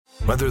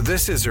Whether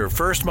this is her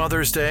first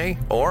Mother's Day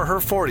or her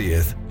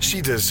 40th, she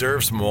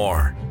deserves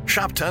more.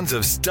 Shop tons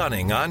of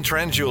stunning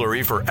on-trend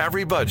jewelry for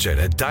every budget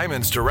at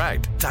Diamonds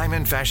Direct.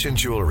 Diamond fashion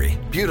jewelry,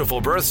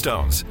 beautiful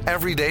birthstones,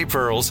 everyday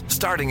pearls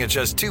starting at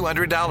just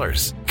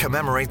 $200.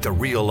 Commemorate the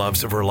real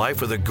loves of her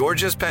life with a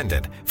gorgeous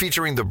pendant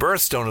featuring the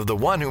birthstone of the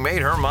one who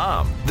made her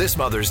mom. This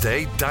Mother's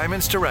Day,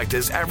 Diamonds Direct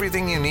is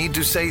everything you need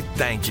to say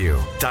thank you.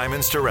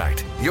 Diamonds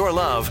Direct. Your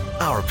love,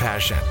 our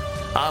passion.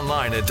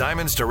 Online at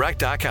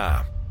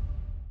diamondsdirect.com.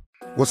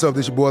 What's up,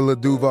 this your boy Lil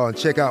Duval, and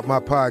check out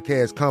my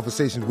podcast,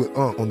 Conversations with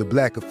Unc, on the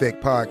Black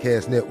Effect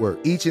Podcast Network.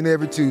 Each and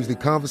every Tuesday,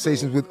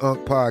 Conversations with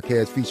Unc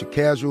podcast feature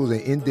casual and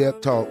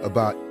in-depth talk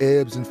about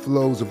ebbs and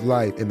flows of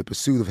life and the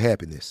pursuit of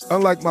happiness.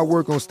 Unlike my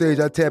work on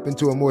stage, I tap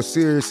into a more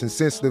serious and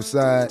sensitive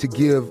side to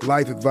give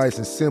life advice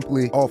and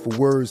simply offer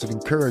words of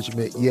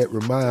encouragement, yet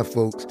remind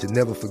folks to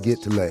never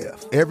forget to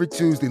laugh. Every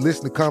Tuesday,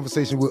 listen to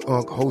Conversations with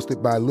Unc,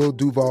 hosted by Lil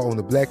Duval on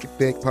the Black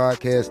Effect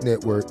Podcast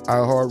Network,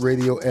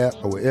 iHeartRadio app,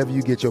 or wherever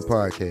you get your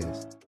podcasts.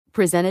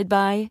 Presented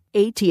by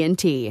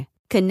AT&T.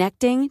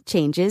 Connecting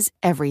changes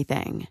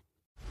everything.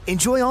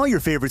 Enjoy all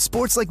your favorite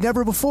sports like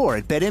never before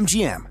at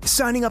BetMGM.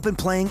 Signing up and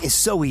playing is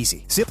so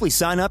easy. Simply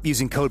sign up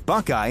using code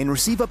Buckeye and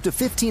receive up to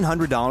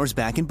 $1,500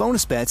 back in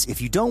bonus bets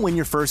if you don't win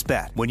your first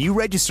bet. When you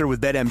register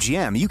with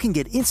BetMGM, you can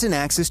get instant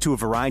access to a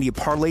variety of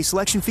parlay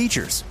selection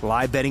features,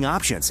 live betting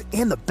options,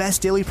 and the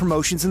best daily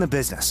promotions in the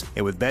business.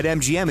 And with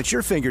BetMGM at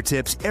your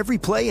fingertips, every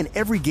play and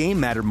every game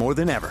matter more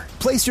than ever.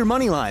 Place your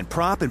moneyline,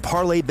 prop, and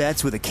parlay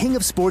bets with the king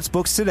of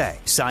sportsbooks today.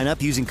 Sign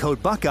up using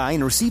code Buckeye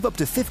and receive up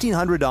to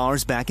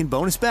 $1,500 back in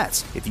bonus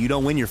bets if you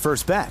don't win your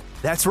first bet.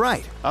 That's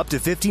right, up to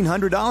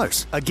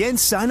 $1,500. Again,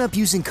 sign up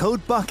using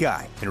code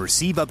Buckeye and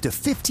receive up to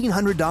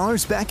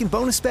 $1,500 back in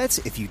bonus bets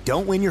if you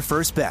don't win your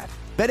first bet.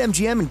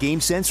 BetMGM and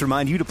GameSense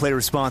remind you to play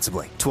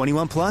responsibly.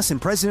 21 plus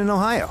and present in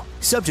Ohio.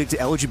 Subject to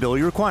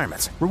eligibility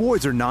requirements.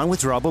 Rewards are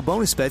non-withdrawable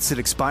bonus bets that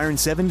expire in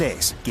 7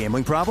 days.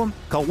 Gambling problem?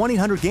 Call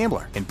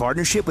 1-800-GAMBLER in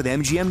partnership with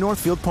MGM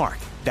Northfield Park.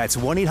 That's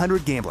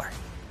 1-800-GAMBLER.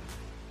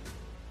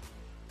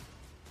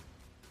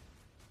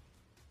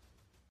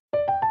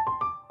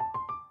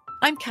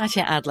 I'm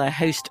Katya Adler,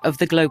 host of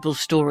The Global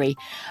Story.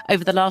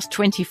 Over the last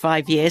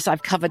 25 years,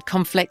 I've covered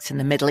conflicts in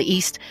the Middle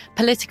East,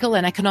 political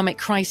and economic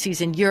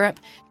crises in Europe,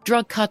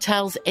 drug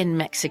cartels in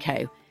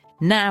Mexico.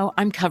 Now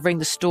I'm covering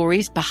the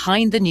stories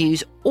behind the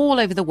news all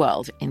over the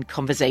world in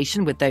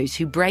conversation with those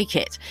who break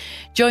it.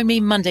 Join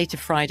me Monday to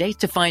Friday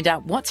to find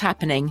out what's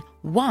happening,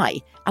 why,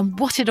 and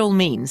what it all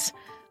means.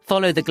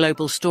 Follow The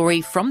Global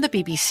Story from the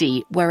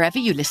BBC wherever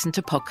you listen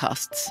to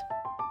podcasts.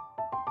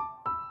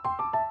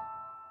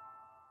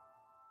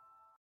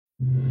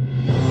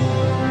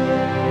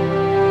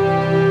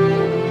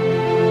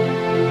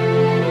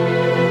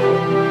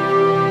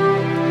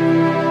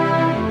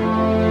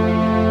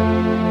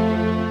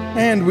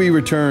 And we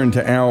return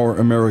to Our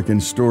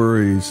American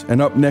Stories. And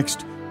up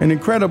next, an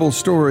incredible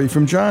story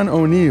from John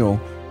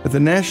O'Neill at the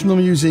National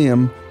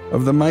Museum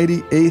of the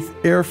Mighty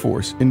 8th Air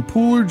Force in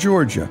Pooler,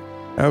 Georgia,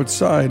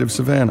 outside of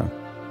Savannah.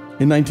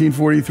 In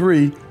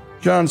 1943,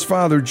 John's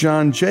father,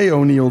 John J.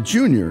 O'Neill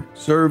Jr.,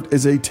 served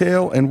as a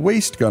tail and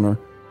waist gunner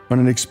on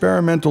an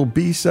experimental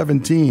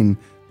B-17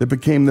 that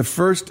became the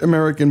first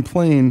American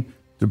plane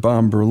to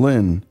bomb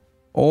Berlin,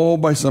 all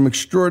by some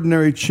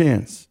extraordinary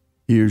chance.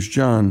 Here's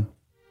John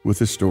with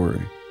the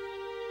story.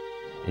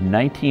 In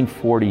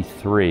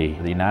 1943,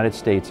 the United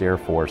States Air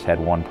Force had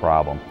one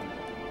problem.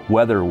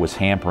 Weather was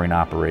hampering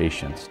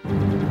operations.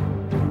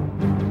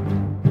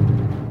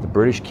 The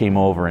British came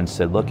over and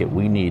said, look,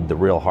 we need the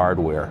real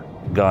hardware,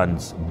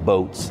 guns,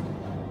 boats,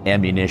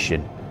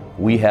 ammunition.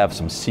 We have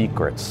some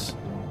secrets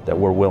that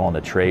we're willing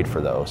to trade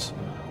for those.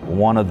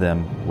 One of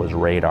them was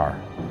radar.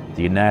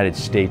 The United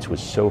States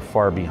was so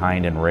far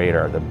behind in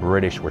radar, the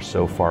British were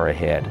so far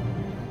ahead.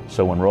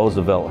 So when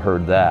Roosevelt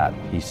heard that,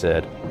 he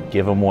said,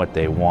 give them what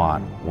they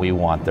want. We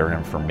want their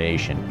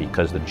information,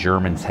 because the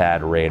Germans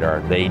had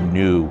radar. They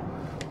knew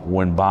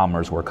when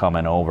bombers were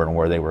coming over and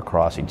where they were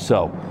crossing.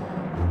 So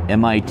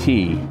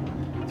MIT,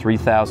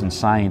 3,000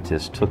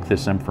 scientists took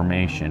this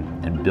information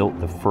and built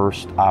the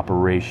first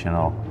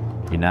operational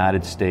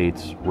United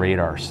States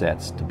radar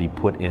sets to be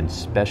put in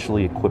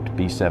specially equipped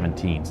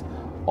B-17s,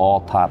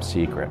 all top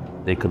secret.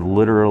 They could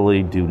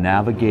literally do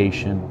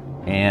navigation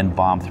and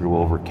bomb through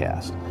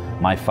overcast.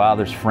 My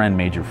father's friend,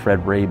 Major Fred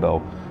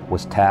Rabo,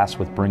 was tasked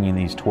with bringing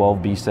these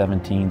 12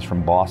 B-17s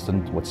from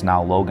Boston, what's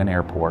now Logan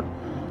Airport,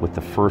 with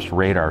the first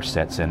radar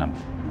sets in them.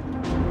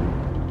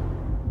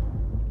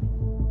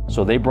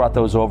 So they brought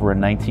those over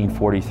in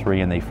 1943,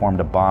 and they formed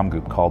a bomb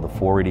group called the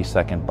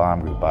 482nd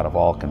Bomb Group out of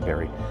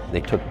Alconbury. They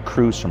took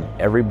crews from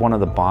every one of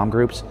the bomb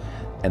groups,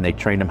 and they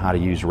trained them how to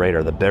use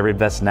radar. The very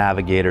best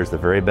navigators, the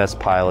very best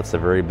pilots, the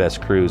very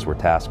best crews were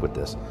tasked with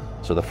this.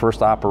 So the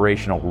first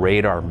operational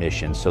radar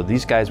mission, so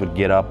these guys would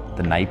get up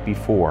the night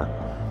before.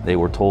 They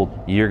were told,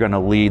 you're going to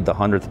lead the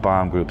 100th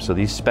Bomb Group. So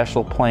these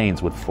special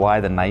planes would fly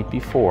the night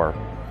before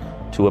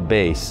to a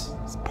base,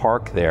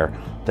 park there.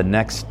 The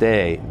next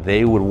day,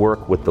 they would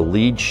work with the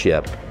lead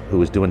ship, who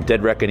was doing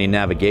dead reckoning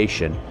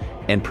navigation,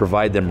 and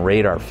provide them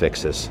radar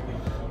fixes.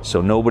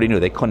 So nobody knew.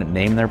 They couldn't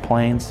name their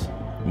planes.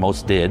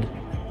 Most did.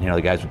 You know,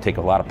 the guys would take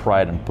a lot of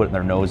pride in putting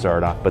their nose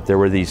art on. But there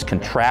were these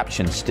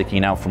contraptions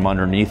sticking out from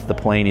underneath the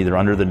plane, either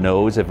under the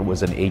nose if it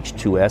was an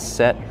H-2S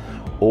set,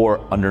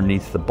 or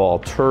underneath the ball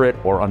turret,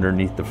 or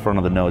underneath the front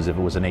of the nose if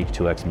it was an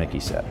H-2X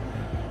Mickey set.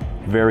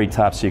 Very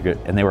top secret,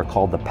 and they were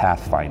called the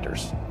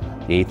Pathfinders,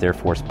 the 8th Air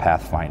Force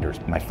Pathfinders.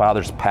 My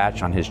father's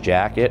patch on his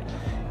jacket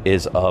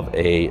is of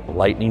a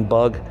lightning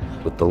bug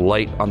with the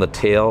light on the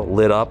tail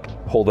lit up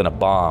holding a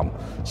bomb.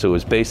 So it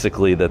was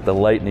basically that the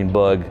lightning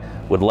bug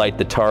would light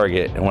the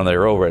target, and when they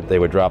were over it, they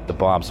would drop the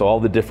bomb. So all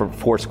the different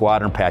 4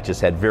 squadron patches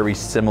had very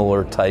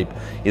similar type.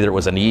 Either it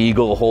was an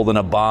eagle holding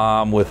a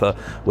bomb with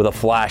a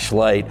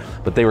flashlight,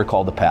 but they were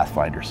called the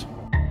Pathfinders.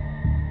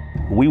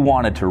 We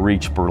wanted to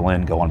reach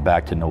Berlin going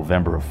back to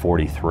November of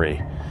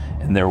 43,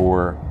 and there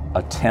were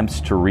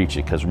attempts to reach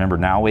it, because remember,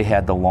 now we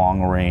had the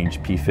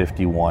long-range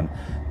P-51.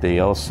 They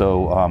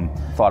also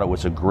thought it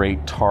was a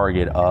great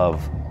target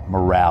of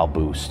morale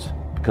boost,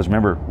 because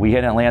remember, we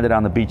hadn't landed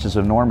on the beaches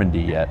of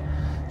Normandy yet,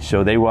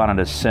 so they wanted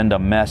to send a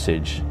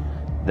message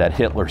that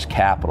Hitler's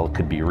capital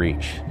could be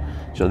reached.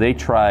 So they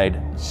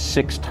tried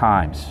 6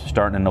 times,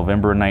 starting in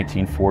November of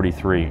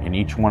 1943, and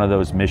each one of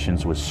those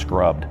missions was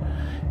scrubbed.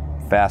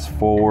 Fast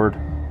forward,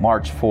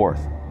 March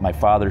 4th, my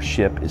father's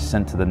ship is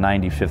sent to the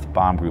 95th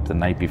Bomb Group the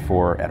night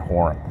before at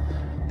Horum.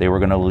 They were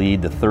going to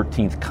lead the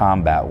 13th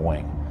Combat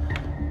Wing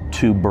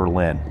to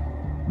Berlin.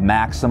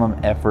 Maximum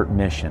effort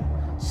mission.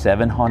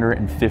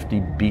 750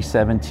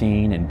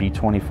 B-17 and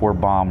B-24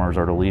 bombers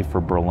are to leave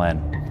for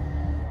Berlin.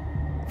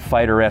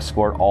 Fighter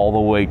escort all the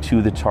way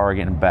to the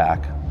target and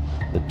back.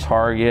 The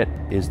target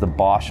is the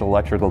Bosch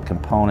Electrical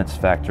Components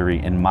Factory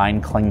in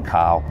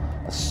Main-Klinkau,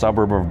 a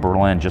suburb of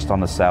Berlin just on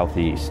the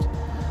southeast.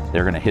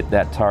 They're going to hit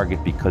that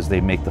target because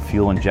they make the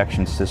fuel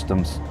injection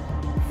systems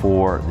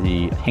for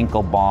the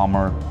Hinkel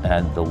bomber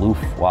and the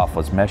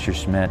Luftwaffe's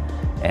Messerschmitt,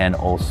 and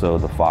also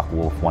the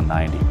Focke-Wulf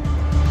 190.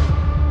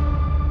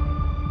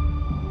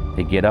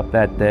 They get up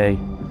that day,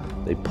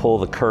 they pull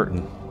the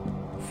curtain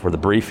for the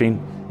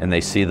briefing, and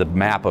they see the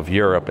map of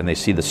Europe, and they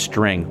see the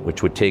string,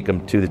 which would take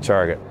them to the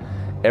target.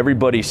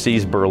 Everybody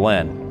sees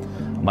Berlin.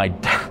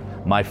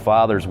 My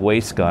father's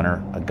waist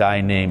gunner, a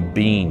guy named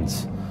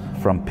Beans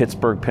from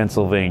Pittsburgh,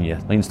 Pennsylvania,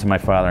 leans to my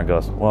father and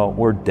goes, "Well,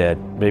 we're dead.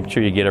 Make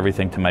sure you get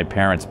everything to my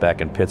parents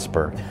back in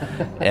Pittsburgh."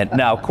 And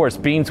now, of course,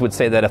 Beans would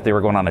say that if they were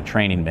going on a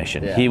training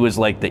mission. Yeah. He was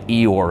like the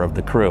Eeyore of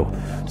the crew.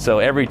 So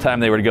every time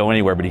they would go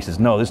anywhere, but he says,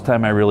 "No, this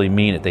time I really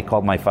mean it." They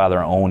called my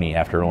father Oni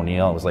after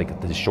O'Neill. It was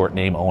like his short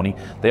name, Oni.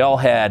 They all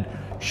had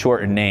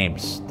shortened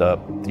names.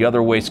 The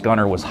other waist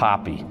gunner was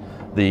Hoppy.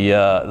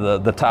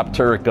 The top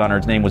turret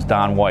gunner's name was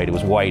Don White. It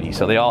was Whitey.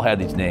 So they all had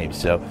these names.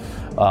 So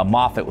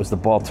Moffett was the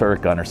ball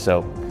turret gunner.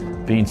 So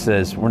Bean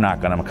says, "We're not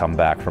going to come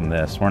back from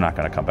this. We're not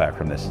going to come back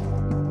from this."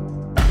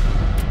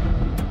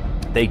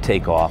 They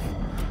take off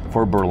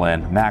for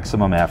Berlin,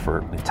 maximum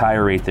effort. The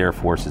entire 8th Air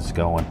Force is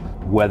going.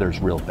 Weather's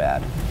real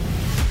bad.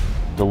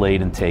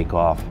 Delayed in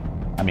takeoff.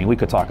 I mean, we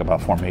could talk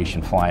about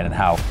formation flying and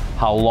how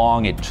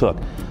long it took.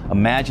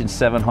 Imagine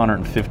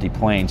 750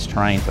 planes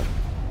trying to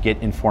get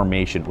in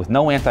formation with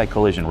no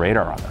anti-collision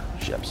radar on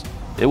their ships.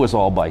 It was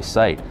all by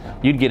sight.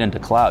 You'd get into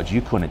clouds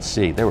you couldn't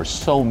see. There were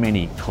so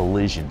many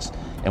collisions.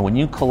 And when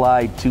you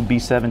collide 2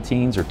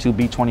 B-17s or 2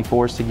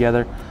 B-24s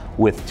together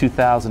with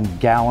 2,000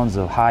 gallons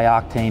of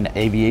high-octane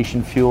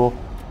aviation fuel,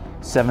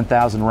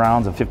 7,000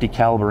 rounds of 50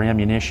 caliber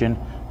ammunition,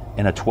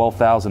 and a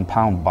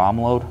 12,000-pound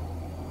bomb load,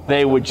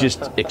 they would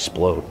just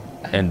explode,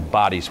 and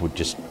bodies would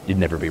you'd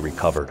never be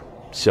recovered.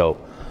 So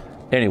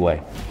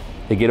anyway,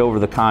 they get over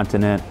the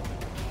continent.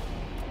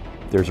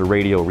 There's a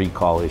radio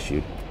recall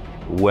issued.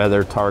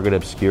 Weather, target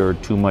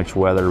obscured, too much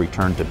weather,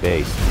 return to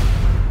base.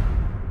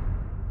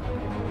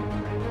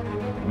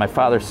 My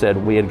father said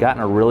we had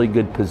gotten a really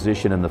good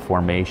position in the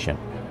formation.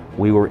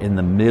 We were in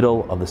the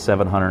middle of the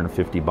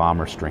 750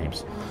 bomber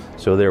streams.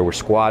 So there were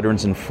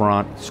squadrons in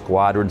front,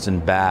 squadrons in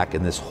back,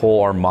 and this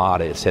whole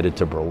armada is headed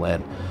to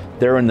Berlin.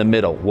 They're in the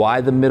middle. Why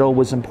the middle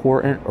was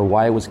important, or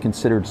why it was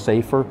considered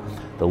safer?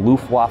 The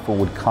Luftwaffe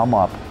would come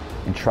up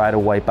and try to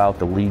wipe out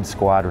the lead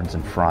squadrons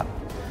in front.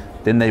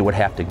 Then they would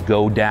have to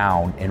go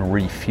down and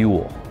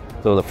refuel.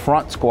 So the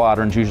front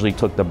squadrons usually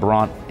took the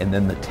brunt, and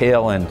then the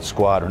tail end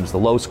squadrons, the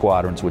low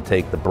squadrons, would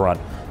take the brunt.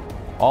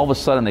 All of a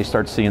sudden they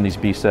start seeing these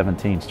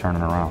B-17s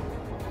turning around.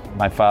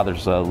 My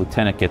father's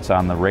lieutenant gets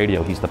on the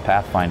radio. He's the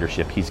Pathfinder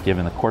ship. He's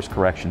giving the course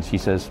corrections. He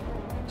says,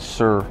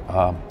 "Sir,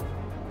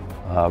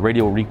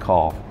 radio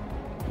recall,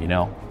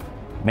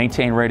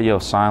 maintain radio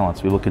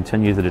silence. We will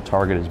continue to the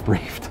target as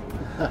briefed."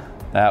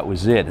 That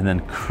was it. And then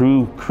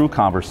crew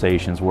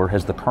conversations were,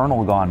 has the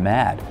colonel gone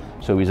mad?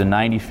 So he's a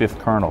 95th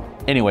colonel.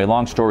 Anyway,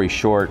 long story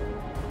short,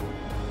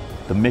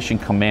 the mission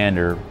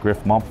commander,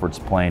 Griff Mumford's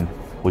plane,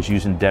 was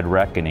using dead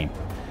reckoning.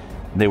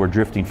 They were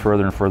drifting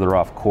further and further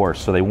off course,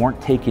 so they weren't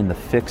taking the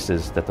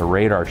fixes that the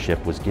radar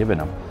ship was giving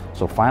them.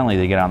 So finally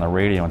they get on the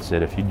radio and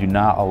said, "If you do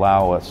not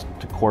allow us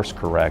to course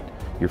correct,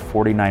 you're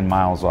 49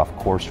 miles off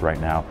course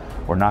right now.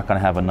 We're not going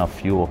to have enough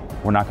fuel.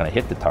 We're not going to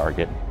hit the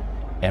target,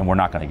 and we're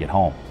not going to get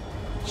home."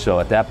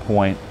 So at that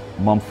point,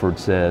 Mumford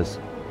says,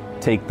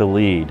 take the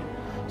lead.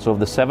 So of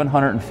the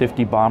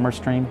 750 bomber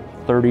stream,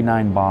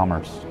 39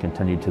 bombers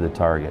continued to the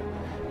target.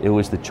 It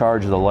was the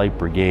charge of the Light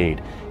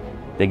Brigade.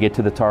 They get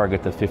to the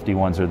target, the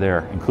 51s are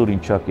there,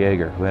 including Chuck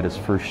Yeager, who had his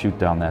first shoot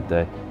down that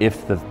day.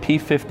 If the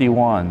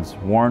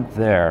P-51s weren't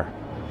there,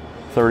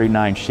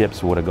 39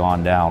 ships would have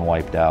gone down,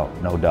 wiped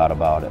out, no doubt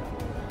about it.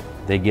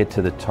 They get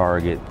to the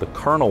target. The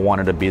colonel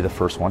wanted to be the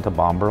first one to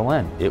bomb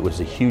Berlin. It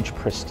was a huge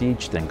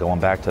prestige thing going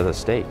back to the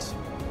States.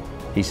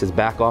 He says,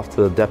 back off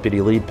to the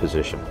deputy lead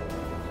position.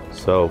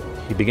 So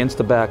he begins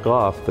to back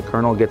off. The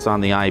colonel gets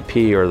on the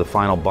IP, or the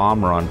final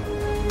bomb run.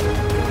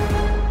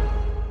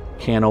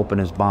 Can't open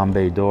his bomb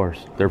bay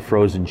doors. They're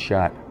frozen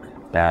shut.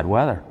 Bad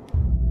weather.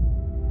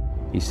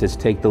 He says,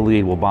 take the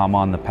lead, we'll bomb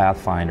on the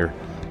Pathfinder.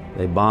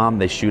 They bomb,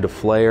 they shoot a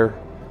flare,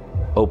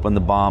 open the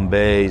bomb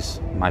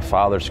bays. My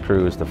father's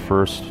crew is the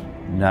first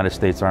United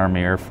States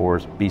Army Air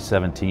Force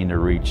B-17 to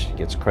reach,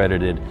 gets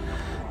credited.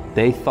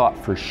 They thought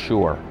for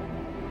sure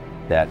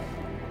that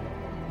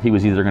he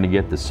was either going to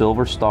get the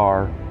Silver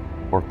Star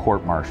or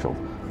court-martialed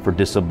for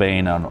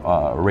disobeying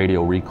on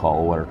radio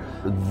recall order.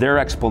 Their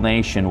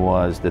explanation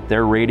was that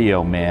their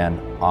radio man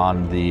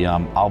on the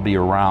I'll Be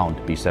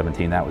Around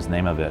B-17, that was the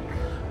name of it,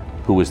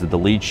 who was the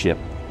lead ship,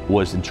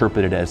 was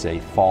interpreted as a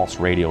false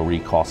radio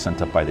recall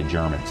sent up by the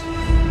Germans.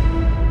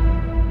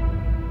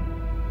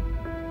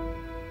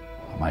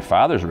 My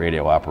father's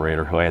radio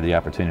operator, who I had the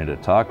opportunity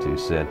to talk to,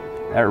 said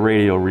that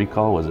radio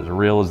recall was as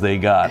real as they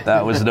got.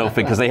 That was no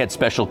thing, because they had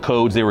special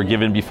codes they were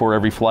given before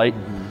every flight.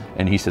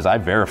 And he says, I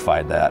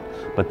verified that.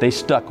 But they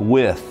stuck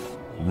with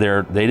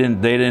they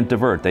didn't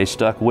divert. They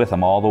stuck with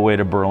them all the way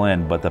to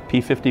Berlin. But the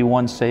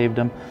P-51 saved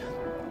them.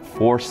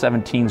 4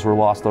 17s were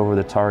lost over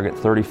the target.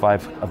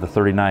 35 of the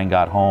 39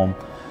 got home.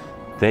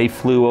 They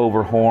flew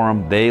over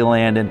Horham. They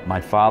landed.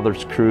 My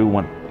father's crew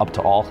went up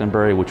to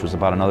Alconbury, which was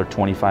about another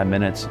 25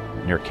 minutes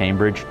near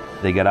Cambridge.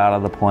 They got out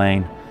of the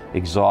plane,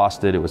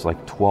 exhausted. It was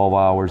like 12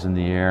 hours in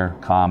the air,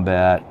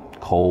 combat,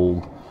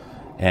 cold.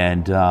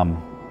 And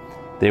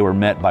they were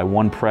met by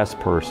one press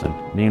person.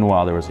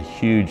 Meanwhile, there was a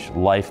huge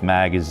Life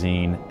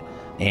magazine,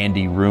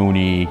 Andy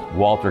Rooney,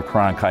 Walter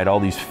Cronkite, all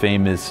these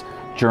famous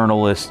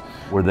journalists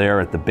were there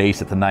at the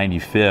base at the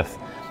 95th.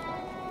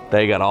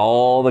 They got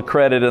all the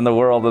credit in the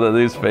world of the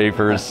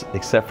newspapers,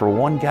 except for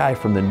one guy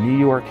from the New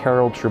York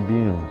Herald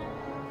Tribune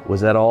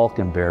was at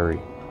Alconbury.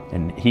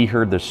 And he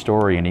heard the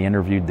story and he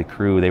interviewed the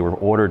crew. They were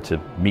ordered to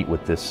meet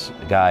with this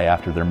guy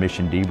after their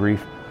mission debrief.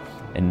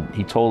 And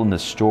he told him the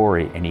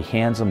story, and he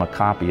hands him a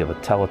copy of a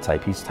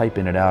teletype. He's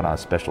typing it out on a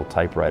special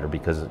typewriter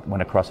because it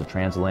went across a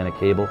transatlantic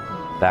cable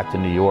back to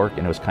New York,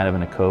 and it was kind of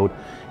in a code.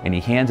 And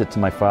he hands it to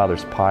my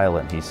father's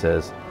pilot, and he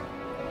says,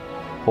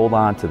 hold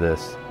on to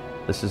this.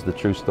 This is the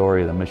true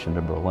story of the mission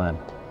to Berlin.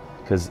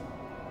 Because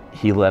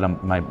he let him,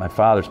 my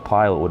father's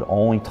pilot would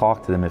only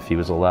talk to them if he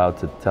was allowed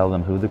to tell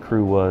them who the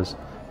crew was.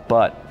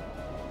 But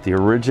the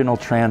original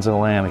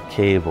transatlantic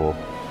cable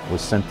was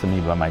sent to me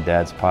by my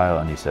dad's pilot,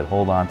 and he said,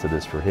 hold on to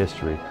this for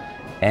history.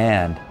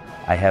 And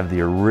I have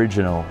the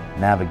original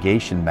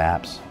navigation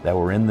maps that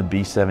were in the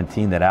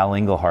B-17 that Al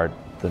Engelhart,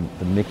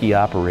 the Mickey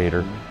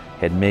operator,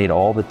 had made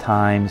all the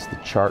times, the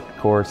chart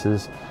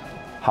courses,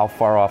 how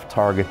far off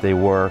target they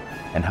were,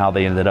 and how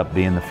they ended up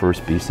being the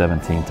first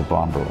B-17 to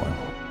bomb Berlin.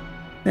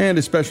 And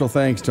a special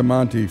thanks to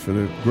Monty for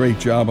the great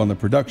job on the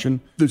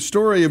production. The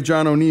story of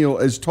John O'Neill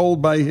as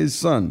told by his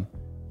son,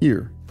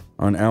 here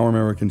on Our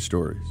American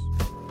Stories.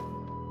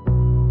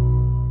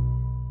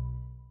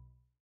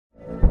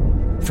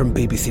 From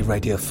BBC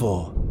Radio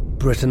 4,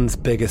 Britain's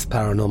biggest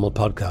paranormal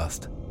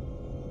podcast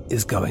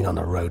is going on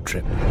a road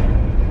trip.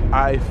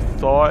 I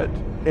thought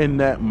in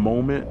that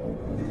moment,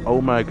 oh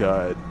my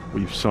God,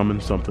 we've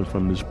summoned something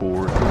from this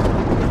board.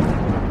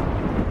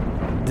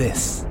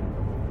 This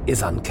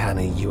is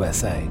Uncanny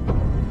USA.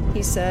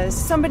 He says,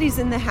 somebody's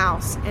in the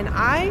house, and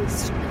I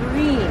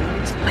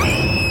screamed.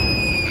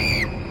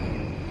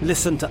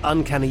 Listen to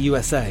Uncanny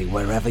USA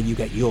wherever you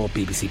get your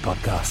BBC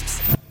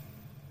podcasts,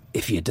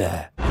 if you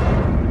dare.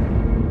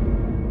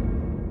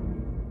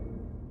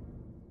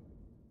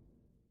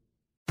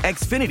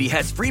 Xfinity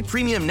has free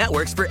premium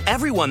networks for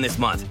everyone this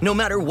month, no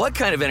matter what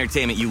kind of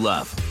entertainment you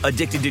love.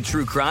 Addicted to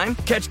true crime?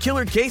 Catch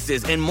killer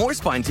cases and more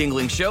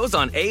spine-tingling shows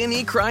on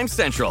A&E Crime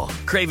Central.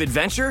 Crave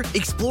adventure?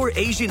 Explore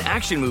Asian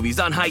action movies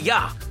on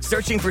Hi-YAH.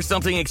 Searching for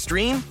something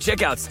extreme?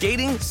 Check out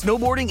skating,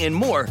 snowboarding, and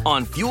more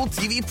on Fuel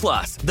TV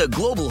Plus, the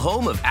global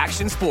home of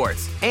action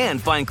sports.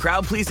 And find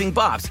crowd-pleasing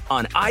bops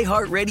on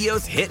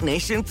iHeartRadio's Hit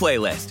Nation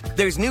playlist.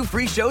 There's new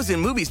free shows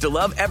and movies to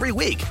love every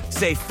week.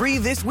 Say free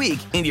this week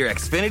in your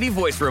Xfinity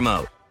voice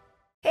remote.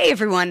 Hey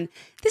everyone,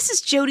 this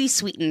is Jodie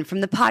Sweetin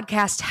from the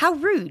podcast How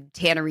Rude,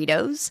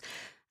 Tanneritos.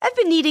 I've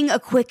been needing a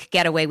quick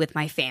getaway with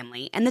my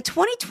family, and the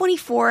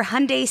 2024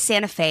 Hyundai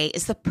Santa Fe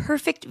is the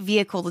perfect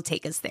vehicle to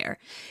take us there.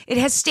 It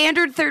has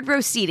standard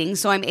third-row seating,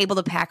 so I'm able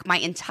to pack my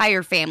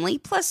entire family,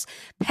 plus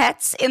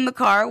pets, in the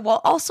car,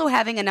 while also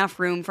having enough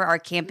room for our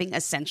camping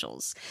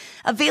essentials.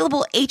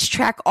 Available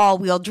H-Track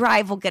all-wheel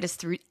drive will get us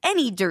through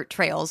any dirt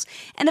trails,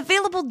 and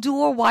available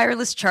dual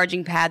wireless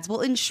charging pads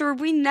will ensure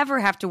we never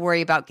have to worry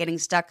about getting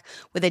stuck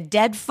with a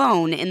dead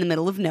phone in the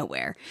middle of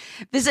nowhere.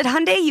 Visit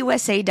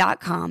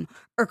HyundaiUSA.com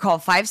or call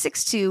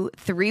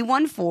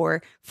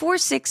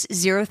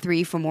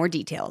 562-314-4603 for more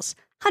details.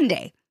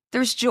 Hyundai,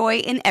 there's joy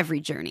in every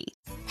journey.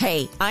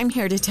 Hey, I'm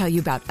here to tell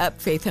you about Up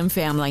Faith and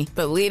Family,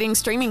 the leading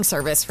streaming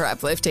service for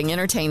uplifting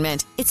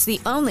entertainment. It's the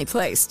only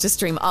place to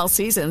stream all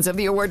seasons of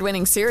the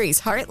award-winning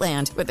series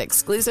Heartland with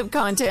exclusive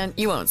content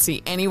you won't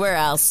see anywhere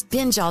else.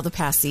 Binge all the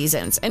past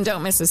seasons and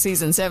don't miss a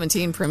season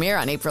 17 premiere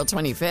on April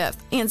 25th.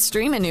 And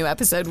stream a new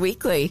episode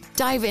weekly.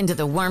 Dive into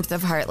the warmth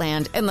of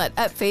Heartland and let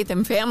Up Faith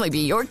and Family be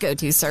your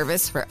go-to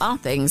service for all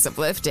things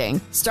uplifting.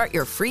 Start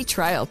your free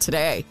trial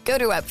today. Go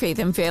to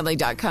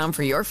upfaithandfamily.com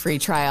for your free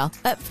trial.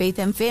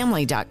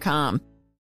 upfaithandfamily.com.